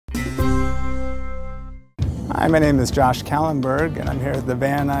Hi, my name is Josh Kallenberg and I'm here at the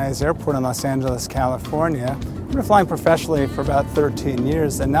Nuys Airport in Los Angeles, California. I've been flying professionally for about 13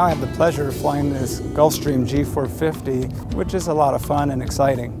 years and now I have the pleasure of flying this Gulfstream G450, which is a lot of fun and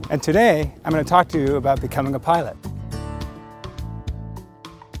exciting. And today I'm going to talk to you about becoming a pilot.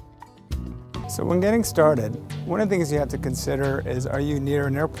 So when getting started, one of the things you have to consider is, are you near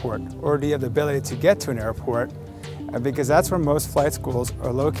an airport or do you have the ability to get to an airport? Because that's where most flight schools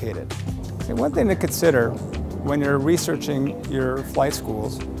are located. And one thing to consider when you're researching your flight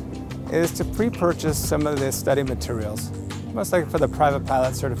schools is to pre-purchase some of the study materials, most likely for the private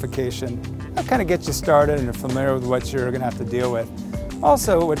pilot certification. That kind of gets you started and you're familiar with what you're going to have to deal with.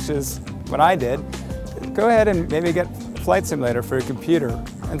 Also, which is what I did, go ahead and maybe get Flight Simulator for your computer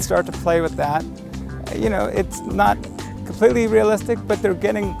and start to play with that. You know, it's not completely realistic, but they're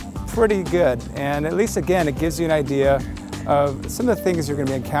getting pretty good. And at least, again, it gives you an idea of some of the things you're going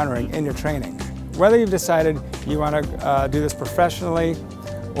to be encountering in your training. Whether you've decided you want to do this professionally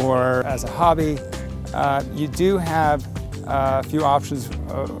or as a hobby, you do have a few options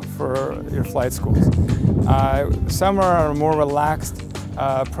for your flight schools. Some are on a more relaxed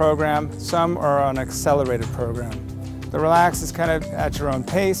program, some are on an accelerated program. The relaxed is kind of at your own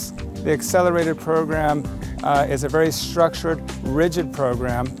pace. The accelerated program is a very structured, rigid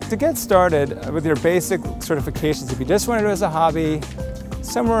program. To get started with your basic certifications, if you just want to do it as a hobby,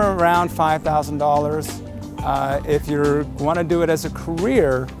 somewhere around $5,000. If you want to do it as a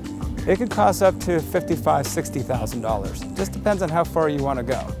career, it could cost up to $55,000, $60,000. Just depends on how far you want to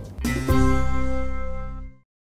go.